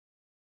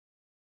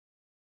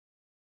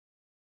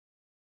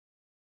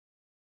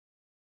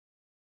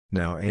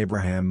Now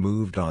Abraham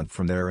moved on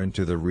from there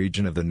into the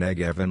region of the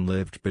Negev and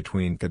lived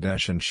between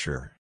Kadesh and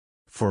Shur.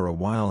 For a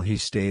while he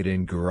stayed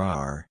in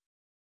Gerar.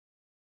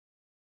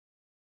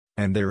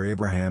 And there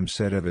Abraham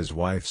said of his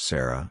wife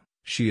Sarah,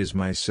 "She is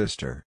my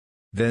sister."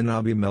 Then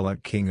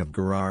Abimelech king of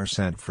Gerar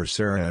sent for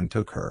Sarah and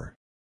took her.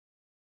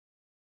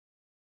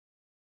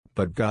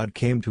 But God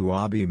came to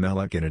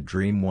Abimelech in a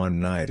dream one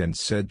night and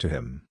said to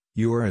him,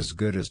 "You are as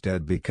good as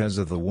dead because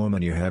of the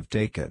woman you have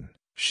taken,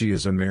 she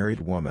is a married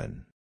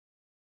woman."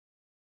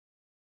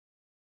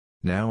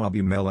 Now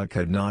Abimelech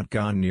had not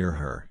gone near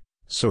her,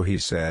 so he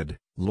said,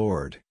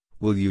 "Lord,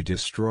 will you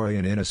destroy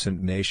an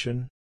innocent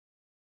nation?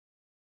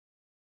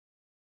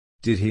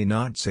 Did he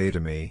not say to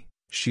me,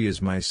 'She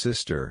is my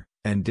sister,'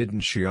 and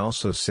didn't she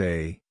also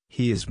say,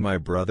 'He is my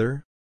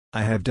brother'?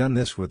 I have done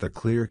this with a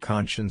clear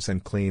conscience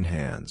and clean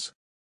hands."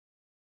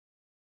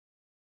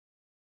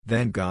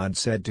 Then God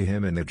said to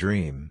him in the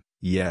dream,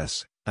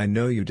 "Yes, I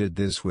know you did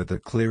this with a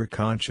clear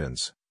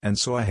conscience, and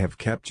so I have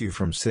kept you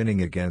from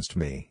sinning against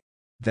me.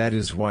 That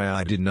is why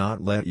I did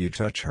not let you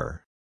touch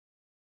her.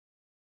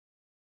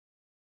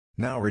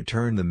 Now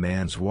return the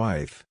man's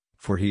wife,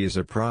 for he is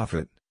a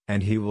prophet,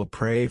 and he will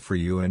pray for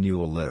you and you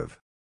will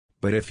live.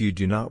 But if you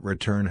do not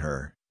return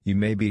her, you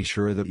may be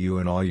sure that you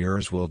and all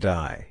yours will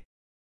die."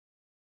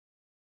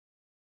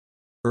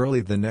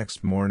 Early the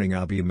next morning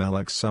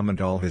Abimelech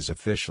summoned all his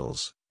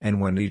officials, and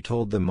when he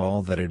told them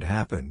all that had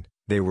happened,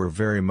 they were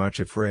very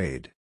much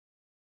afraid.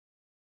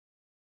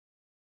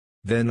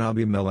 Then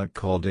Abimelech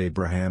called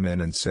Abraham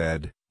in and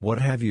said, "What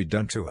have you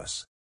done to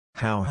us?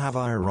 How have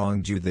I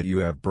wronged you that you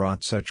have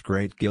brought such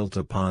great guilt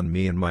upon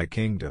me and my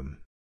kingdom?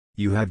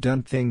 You have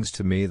done things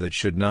to me that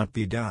should not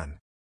be done."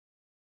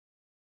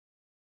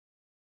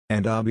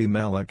 And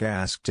Abimelech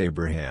asked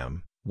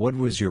Abraham, "What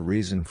was your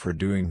reason for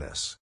doing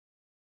this?"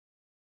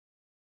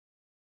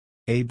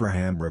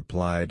 Abraham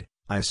replied,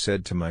 "I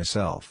said to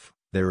myself,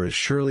 'There is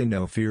surely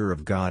no fear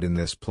of God in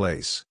this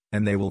place,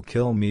 and they will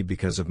kill me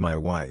because of my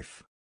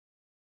wife.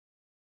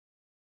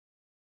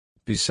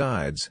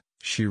 Besides,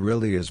 she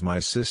really is my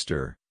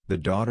sister, the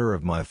daughter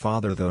of my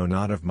father though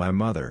not of my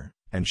mother,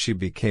 and she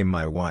became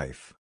my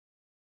wife.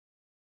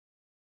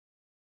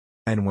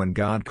 And when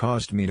God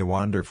caused me to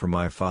wander from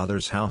my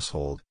father's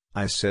household,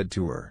 I said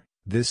to her,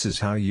 This is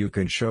how you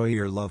can show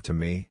your love to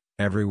me,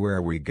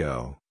 everywhere we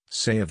go,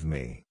 say of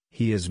me,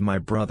 he is my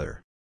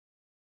brother.'"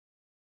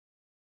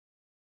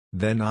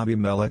 Then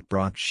Abimelech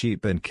brought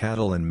sheep and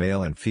cattle and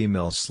male and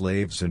female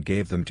slaves and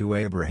gave them to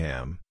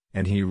Abraham,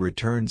 and he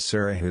returned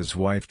Sarah his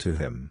wife to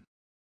him.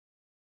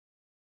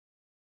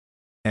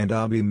 And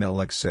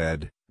Abimelech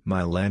said,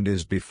 "My land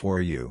is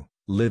before you,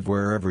 live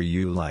wherever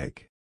you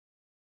like."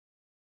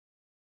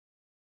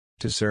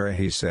 To Sarah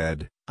he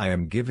said, "I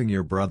am giving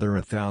your brother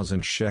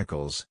 1,000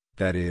 shekels,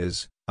 that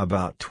is,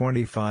 about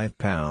 25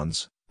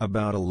 pounds,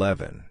 about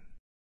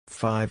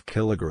 11.5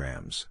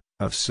 kilograms,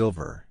 of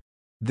silver.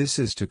 This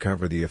is to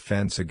cover the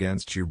offense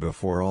against you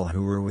before all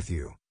who are with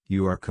you,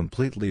 you are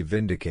completely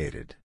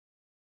vindicated."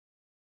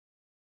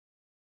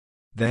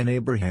 Then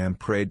Abraham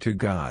prayed to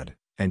God,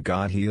 and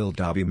God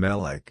healed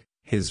Abimelech,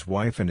 his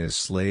wife and his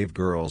slave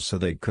girls so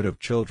they could have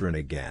children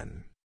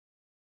again.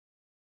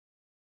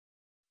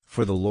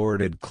 For the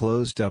Lord had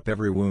closed up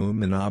every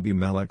womb in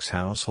Abimelech's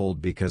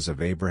household because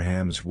of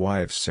Abraham's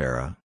wife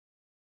Sarah,